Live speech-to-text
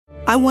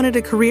I wanted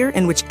a career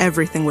in which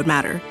everything would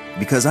matter.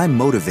 Because I'm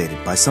motivated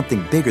by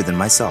something bigger than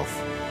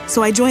myself.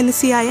 So I joined the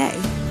CIA.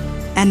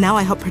 And now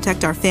I help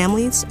protect our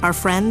families, our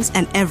friends,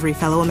 and every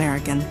fellow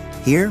American.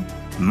 Here,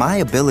 my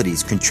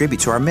abilities contribute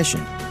to our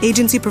mission.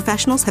 Agency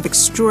professionals have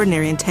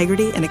extraordinary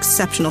integrity and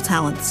exceptional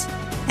talents.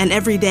 And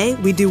every day,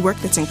 we do work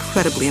that's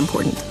incredibly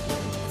important.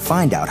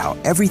 Find out how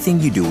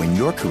everything you do in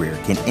your career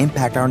can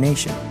impact our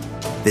nation.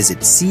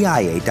 Visit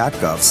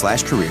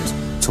cia.gov/careers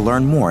to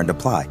learn more and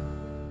apply.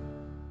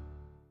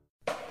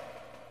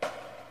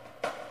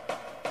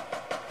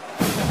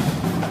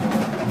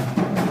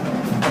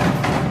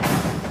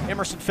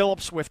 Emerson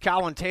Phillips with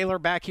Colin Taylor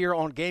back here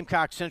on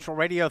Gamecock Central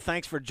Radio.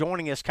 Thanks for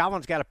joining us.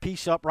 Colin's got a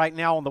piece up right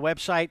now on the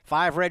website,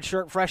 5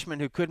 redshirt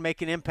freshmen who could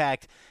make an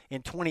impact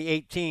in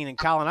 2018. And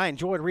Colin, I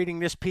enjoyed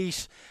reading this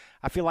piece.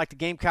 I feel like the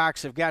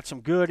Gamecocks have got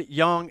some good,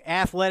 young,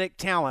 athletic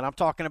talent. I'm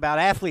talking about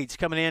athletes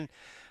coming in,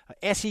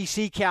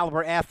 SEC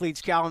caliber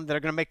athletes, Colin, that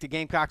are going to make the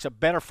Gamecocks a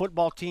better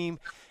football team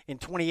in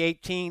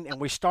 2018.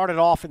 And we started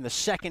off in the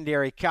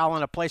secondary,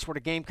 Colin, a place where the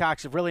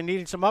Gamecocks have really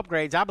needed some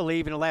upgrades, I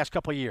believe, in the last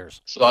couple of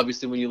years. So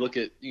obviously when you look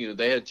at,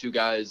 they had 2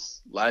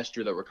 guys last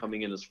year that were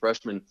coming in as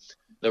freshmen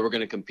that were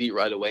going to compete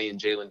right away in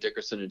Jalen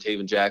Dickerson and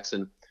Taven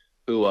Jackson,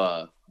 who,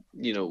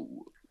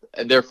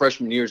 their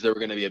freshman years, they were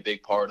going to be a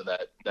big part of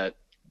that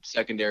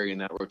secondary and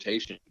that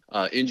rotation.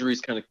 Injuries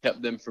kind of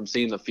kept them from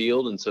seeing the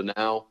field, and so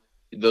now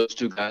those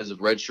 2 guys have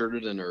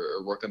redshirted and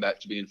are working back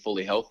to being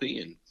fully healthy.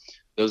 And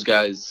those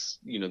guys,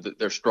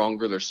 they're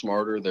stronger, they're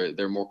smarter,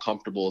 they're more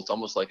comfortable. It's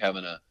almost like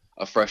having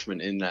a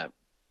freshman in that,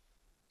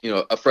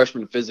 a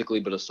freshman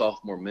physically, but a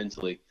sophomore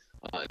mentally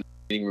in the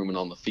meeting room and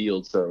on the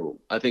field. So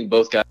I think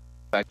both guys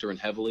factor in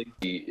heavily.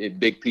 The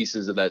big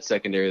pieces of that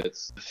secondary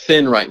that's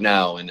thin right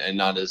now and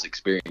not as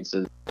experienced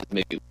as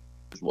maybe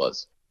it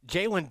was.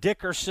 Jalen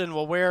Dickerson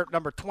will wear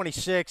number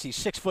 26. He's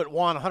 6'1",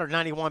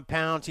 191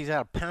 pounds. He's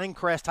out of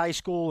Pinecrest High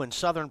School in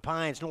Southern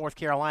Pines, North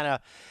Carolina.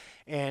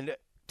 And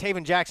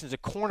Taven Jackson's a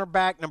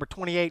cornerback, number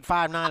 28,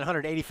 5'9",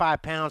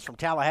 185 pounds from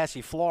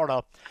Tallahassee,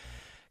 Florida.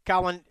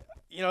 Colin,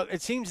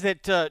 it seems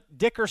that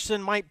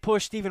Dickerson might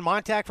push Stephen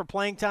Montag for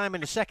playing time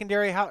in the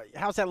secondary.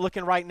 How's that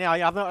looking right now?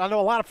 I know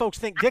a lot of folks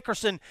think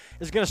Dickerson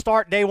is going to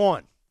start day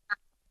one.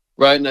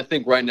 Right, and I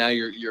think right now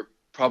you're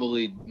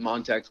probably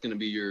Montag's going to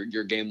be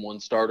your game one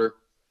starter.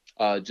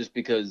 Just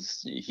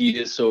because he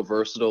is so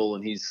versatile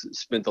and he's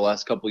spent the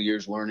last couple of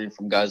years learning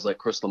from guys like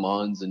Chris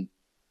Lamons and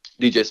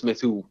DJ Smith,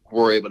 who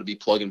were able to be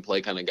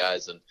plug-and-play kind of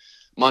guys. And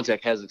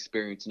Montag has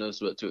experience, knows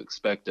what to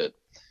expect at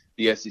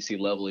the SEC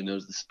level. He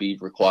knows the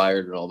speed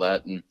required and all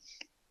that. And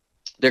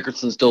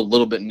Dickerson's still a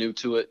little bit new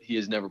to it. He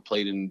has never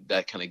played in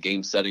that kind of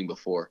game setting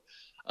before.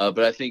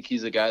 But I think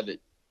he's a guy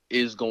that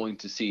is going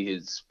to see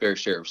his fair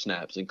share of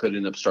snaps and could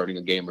end up starting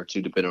a game or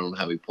two depending on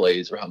how he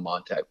plays or how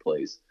Montag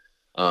plays.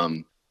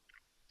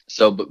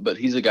 But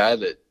he's a guy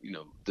that,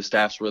 the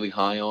staff's really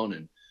high on,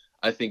 and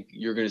I think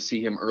you're going to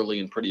see him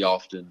early and pretty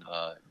often,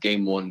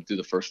 game one through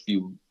the first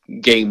few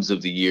games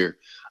of the year,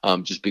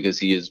 just because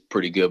he is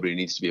pretty good, but he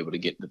needs to be able to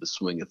get into the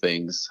swing of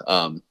things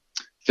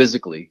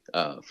physically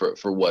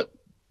for what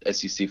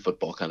SEC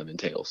football kind of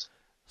entails.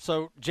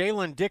 So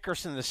Jalen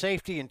Dickerson, the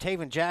safety, and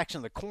Taven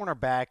Jackson, the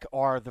cornerback,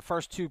 are the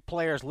first 2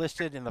 players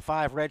listed in the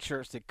 5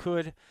 redshirts that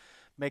could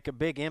make a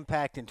big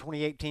impact in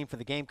 2018 for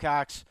the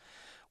Gamecocks.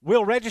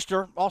 Will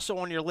Register, also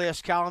on your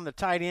list, Colin, the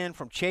tight end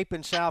from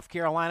Chapin, South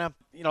Carolina.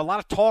 A lot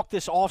of talk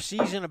this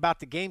offseason about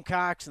the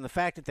Gamecocks and the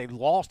fact that they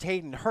lost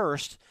Hayden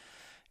Hurst.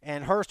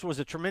 And Hurst was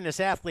a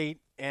tremendous athlete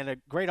and a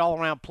great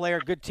all-around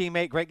player, good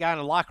teammate, great guy in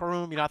the locker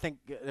room. I think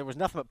there was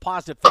nothing but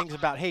positive things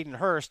about Hayden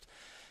Hurst.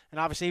 And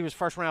obviously he was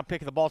first-round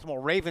pick of the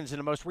Baltimore Ravens in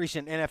the most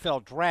recent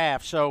NFL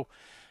draft. So,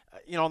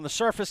 on the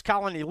surface,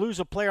 Colin, you lose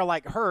a player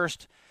like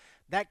Hurst,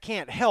 that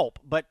can't help.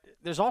 But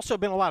there's also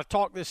been a lot of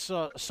talk this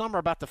summer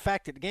about the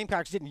fact that the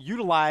Gamecocks didn't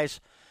utilize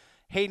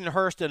Hayden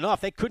Hurst enough.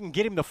 They couldn't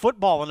get him the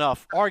football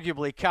enough,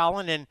 arguably,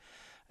 Colin. And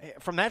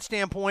from that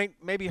standpoint,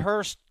 maybe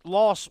Hurst's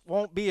loss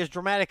won't be as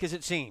dramatic as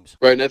it seems.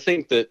 Right, and I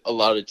think that a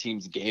lot of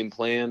teams game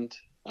planned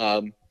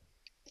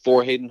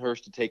for Hayden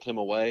Hurst to take him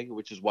away,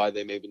 which is why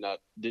they maybe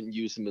didn't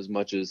use him as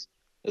much as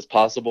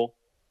possible,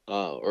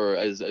 or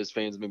as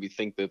fans maybe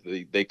think that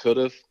they could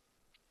have.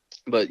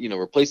 But,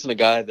 replacing a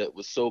guy that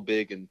was so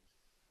big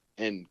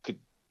and could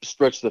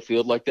stretch the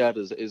field like that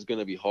is going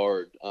to be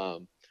hard.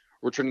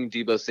 Returning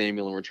Deebo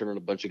Samuel and returning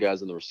a bunch of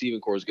guys in the receiving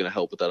corps is going to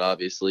help with that,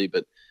 obviously.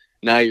 But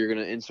now you're going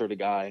to insert a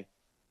guy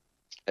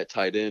at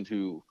tight end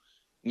who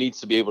needs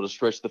to be able to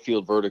stretch the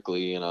field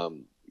vertically.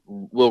 And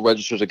Will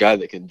Register's a guy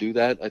that can do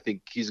that. I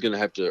think he's going to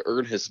have to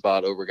earn his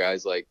spot over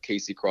guys like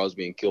Casey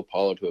Crosby and Kill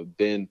Pollard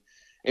and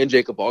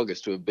Jacob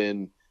August, who have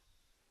been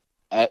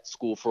at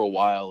school for a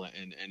while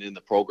and in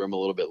the program a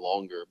little bit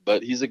longer.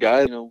 But he's a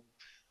guy,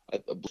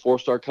 a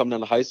 4-star coming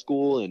out of high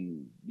school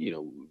and,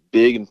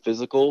 big and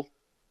physical,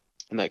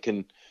 and that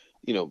can,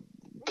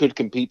 could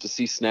compete to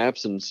see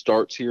snaps and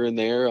starts here and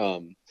there.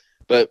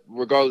 But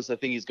regardless, I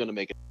think he's going to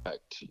make an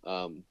impact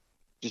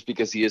just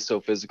because he is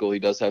so physical. He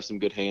does have some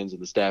good hands,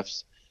 and the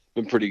staff's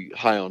been pretty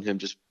high on him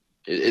just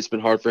it's been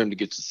hard for him to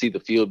get to see the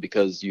field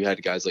because you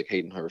had guys like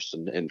Hayden Hurst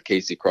and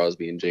Casey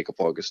Crosby and Jacob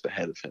August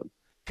ahead of him.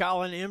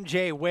 Colin,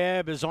 MJ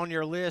Webb is on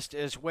your list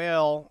as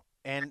well,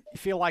 and you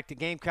feel like the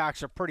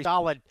Gamecocks are pretty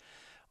solid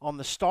on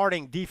the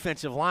starting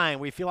defensive line.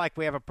 We feel like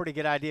we have a pretty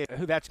good idea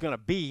who that's going to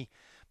be,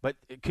 but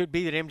it could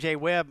be that MJ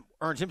Webb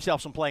earns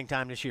himself some playing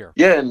time this year.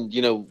 Yeah, and,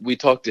 we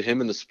talked to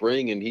him in the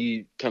spring, and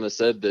he kind of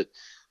said that,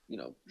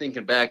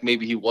 thinking back,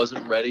 maybe he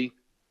wasn't ready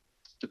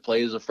to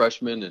play as a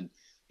freshman, and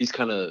he's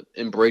kind of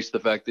embraced the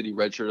fact that he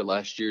redshirted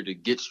last year to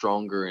get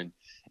stronger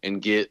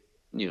and get,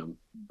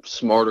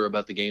 smarter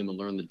about the game and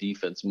learn the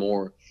defense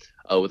more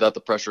without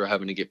the pressure of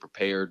having to get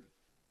prepared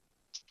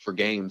for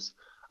games.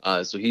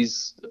 So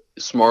he's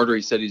smarter.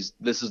 He said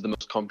this is the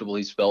most comfortable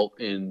he's felt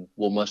in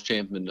Will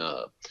Muschamp and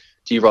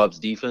T-Rob's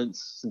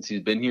defense since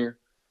he's been here.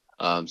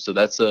 So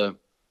that's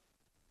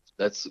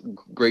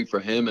great for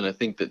him. And I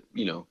think that,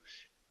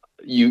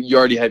 you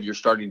already have your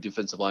starting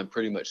defensive line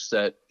pretty much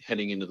set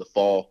heading into the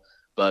fall,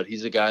 but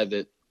he's a guy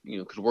that,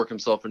 could work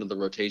himself into the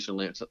rotation.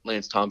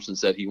 Lance Thompson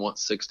said he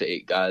wants 6 to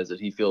 8 guys that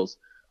he feels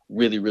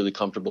really, really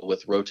comfortable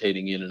with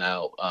rotating in and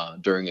out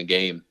during a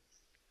game.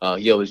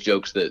 He always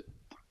jokes that,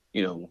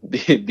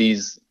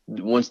 these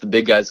once the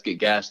big guys get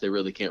gashed, they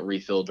really can't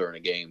refill during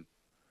a game.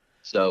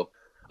 So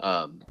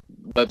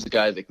Webb's a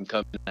guy that can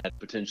come in at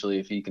potentially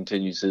if he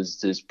continues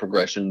his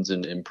progressions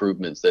and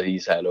improvements that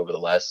he's had over the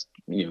last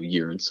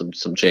year and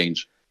some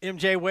change.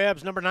 MJ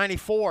Webb's number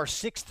 94,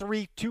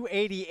 6'3",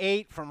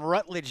 288 from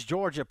Rutledge,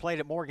 Georgia, played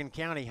at Morgan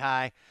County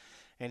High,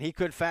 and he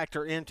could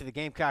factor into the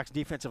Gamecocks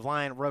defensive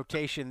line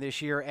rotation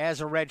this year as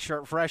a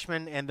redshirt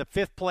freshman. And the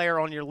fifth player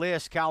on your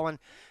list, Colin,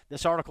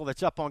 this article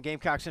that's up on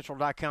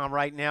GamecockCentral.com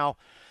right now,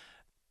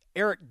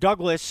 Eric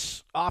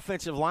Douglas,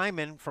 offensive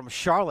lineman from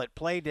Charlotte,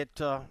 played at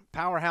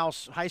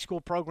Powerhouse High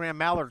School program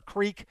Mallard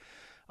Creek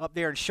up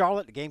there in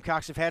Charlotte. The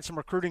Gamecocks have had some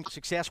recruiting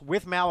success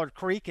with Mallard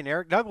Creek, and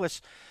Eric Douglas,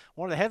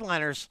 one of the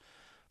headliners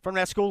from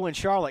that school in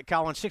Charlotte.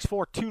 Colin,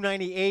 6'4",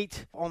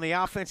 298 on the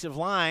offensive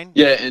line.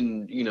 Yeah,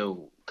 and,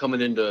 coming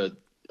into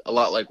a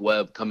lot like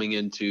Webb, coming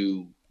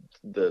into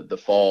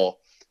the fall,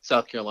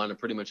 South Carolina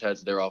pretty much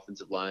has their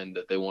offensive line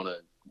that they want to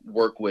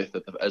work with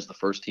as the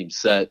first team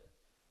set.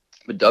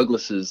 But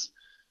Douglas is,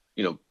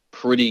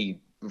 pretty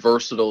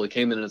versatile. He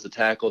came in as a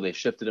tackle. They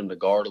shifted him to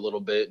guard a little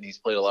bit, and he's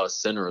played a lot of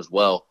center as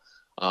well,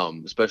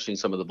 especially in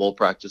some of the bowl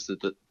practices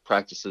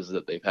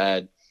that they've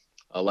had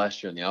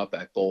last year in the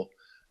Outback Bowl.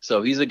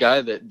 So he's a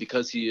guy that,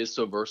 because he is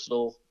so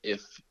versatile,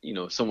 if,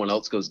 someone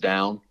else goes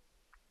down,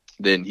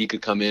 then he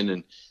could come in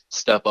and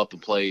step up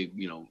and play,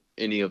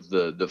 any of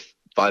the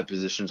 5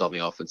 positions on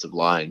the offensive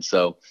line.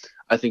 So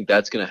I think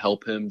that's going to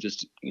help him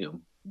just,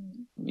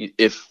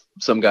 if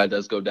some guy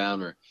does go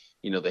down or,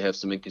 they have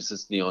some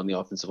inconsistency on the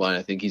offensive line,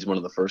 I think he's one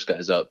of the first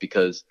guys up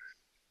because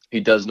he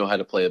does know how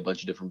to play a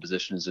bunch of different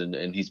positions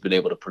and he's been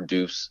able to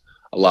produce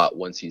a lot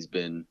once he's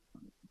been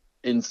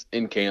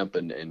in camp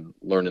and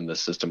learning the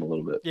system a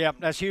little bit. Yeah,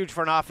 that's huge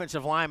for an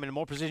offensive lineman. The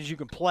more positions you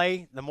can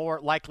play, the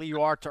more likely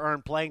you are to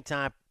earn playing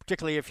time,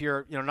 particularly if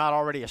you're not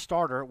already a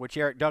starter, which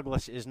Eric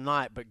Douglas is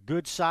not. But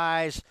good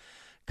size,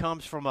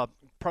 comes from a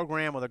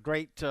program with a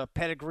great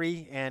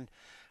pedigree, and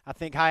I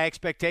think high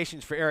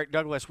expectations for Eric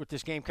Douglas with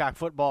this Gamecock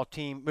football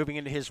team moving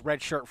into his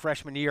redshirt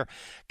freshman year.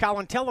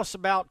 Colin, tell us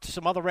about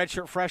some other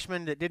redshirt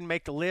freshmen that didn't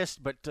make the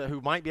list but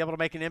who might be able to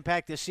make an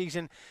impact this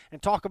season,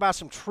 and talk about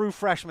some true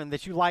freshmen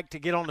that you like to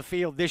get on the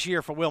field this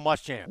year for Will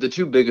Muschamp. The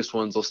two biggest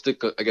ones, I'll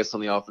stick, I guess,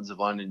 on the offensive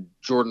line, and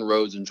Jordan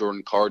Rhodes and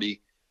Jordan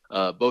Carty.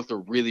 Both are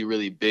really,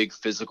 really big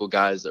physical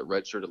guys that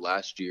redshirted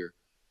last year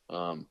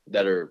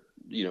that are,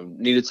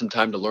 needed some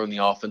time to learn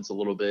the offense a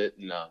little bit.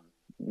 And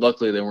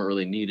luckily they weren't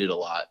really needed a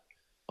lot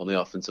on the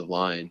offensive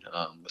line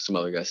with some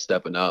other guys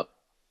stepping up.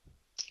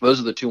 Those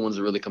are the two ones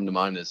that really come to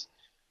mind as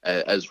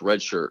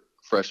redshirt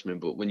freshmen.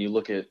 But when you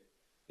look at,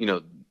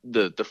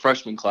 the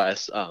freshman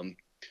class,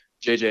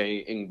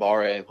 JJ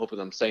Ngbare, I'm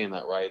hoping I'm saying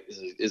that right,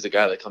 is a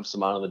guy that comes to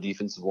mind on the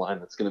defensive line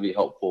that's going to be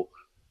helpful.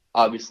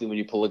 Obviously, when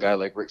you pull a guy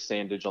like Rick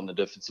Sandage on the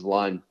defensive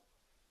line,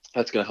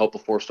 that's going to help a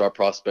 4-star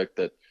prospect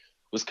that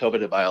was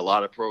coveted by a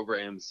lot of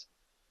programs.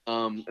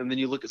 And then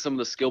you look at some of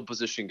the skill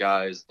position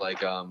guys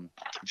like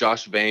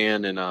Josh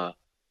Van and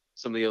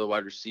some of the other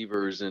wide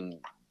receivers and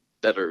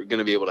that are going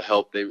to be able to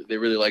help. They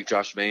really like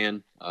Josh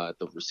Van at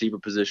the receiver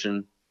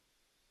position.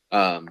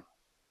 And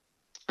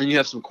you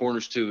have some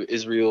corners too.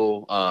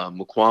 Israel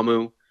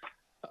Mukwamu.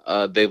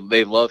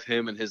 They love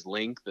him and his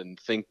length and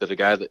think that a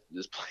guy that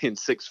is playing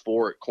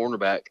 6'4" at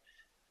cornerback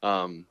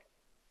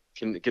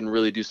can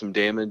really do some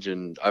damage.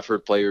 And I've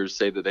heard players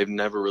say that they've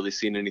never really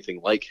seen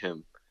anything like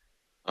him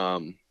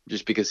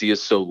just because he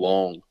is so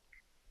long.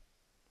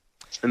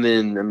 And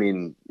then, I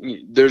mean,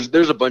 there's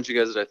a bunch of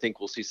guys that I think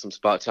will see some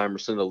spot time.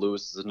 Racinda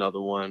Lewis is another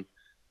one.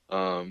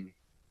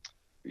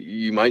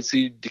 You might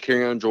see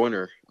DeCarrion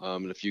Joyner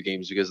in a few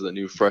games because of the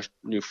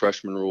new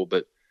freshman rule.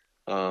 But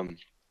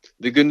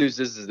the good news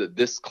is that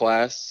this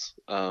class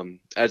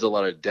adds a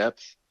lot of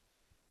depth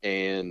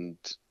and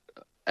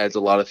adds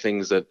a lot of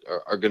things that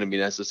are going to be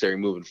necessary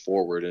moving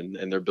forward,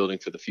 and they're building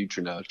for the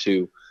future now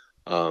too.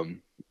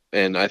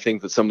 And I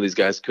think that some of these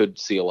guys could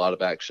see a lot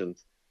of action,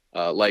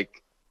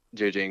 like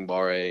JJ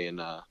Ngbare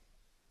and,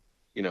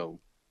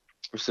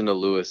 Lucinda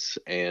Lewis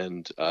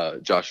and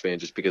Josh Vann,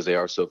 just because they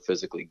are so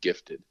physically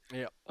gifted.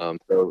 Yeah.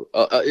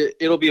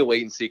 It'll be a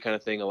wait and see kind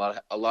of thing. A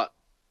lot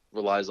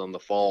relies on the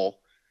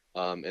fall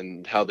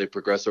and how they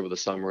progress over the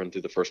summer and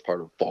through the first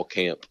part of fall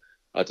camp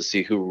to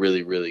see who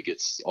really, really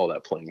gets all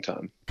that playing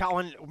time.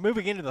 Colin,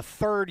 moving into the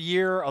third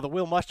year of the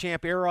Will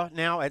Muschamp era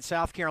now at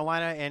South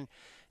Carolina, and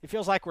it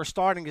feels like we're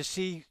starting to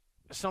see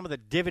some of the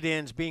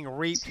dividends being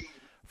reaped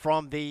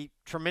from the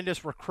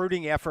tremendous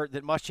recruiting effort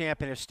that Muschamp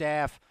and his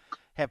staff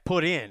have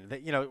put in.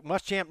 That,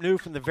 Muschamp knew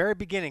from the very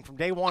beginning, from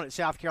day one at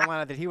South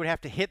Carolina, that he would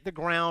have to hit the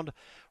ground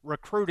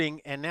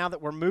recruiting, and now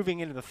that we're moving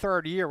into the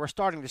third year, we're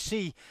starting to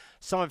see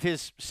some of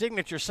his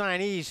signature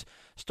signees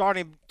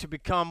starting to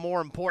become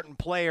more important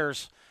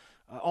players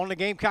on the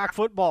Gamecock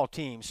football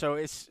team. So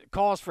it's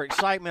cause for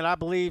excitement, I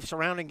believe,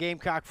 surrounding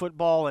Gamecock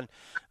football, and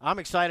I'm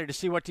excited to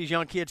see what these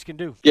young kids can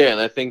do. Yeah,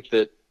 and I think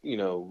that,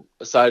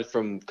 aside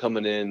from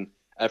coming in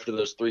after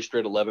those 3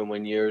 straight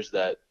 11-win years,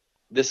 that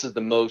this is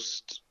the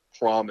most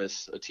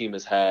promise a team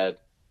has had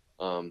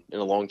in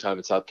a long time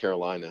in South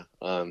Carolina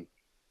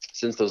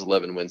since those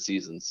 11-win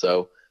seasons.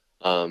 So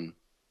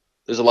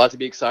there's a lot to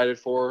be excited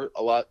for,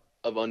 a lot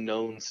of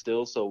unknowns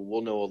still, so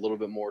we'll know a little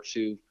bit more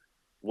too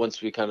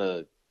once we kind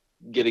of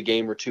get a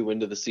game or two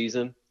into the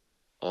season.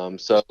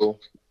 So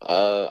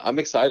I'm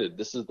excited.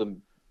 This is the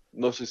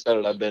most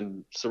excited I've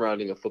been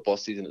surrounding a football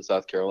season at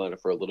South Carolina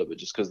for a little bit,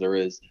 just because there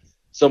is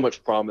so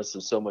much promise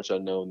and so much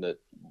unknown that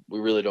we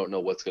really don't know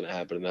what's going to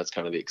happen, and that's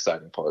kind of the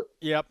exciting part.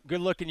 Yep,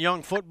 good-looking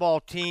young football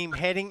team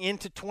heading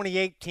into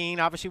 2018.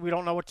 Obviously, we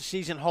don't know what the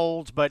season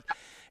holds, but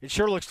it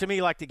sure looks to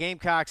me like the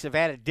Gamecocks have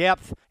added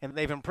depth, and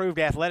they've improved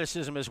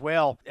athleticism as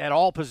well at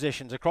all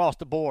positions across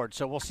the board.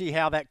 So we'll see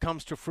how that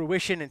comes to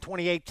fruition in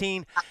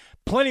 2018.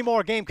 Plenty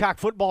more Gamecock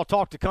football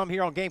talk to come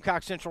here on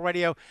Gamecock Central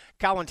Radio.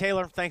 Colin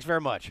Taylor, thanks very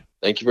much.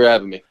 Thank you for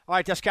having me. All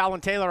right, that's Colin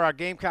Taylor, our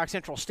Gamecock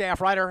Central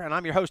staff writer, and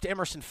I'm your host,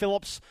 Emerson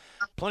Phillips.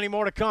 Plenty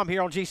more to come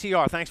here on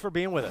GCR. Thanks for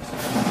being with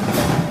us.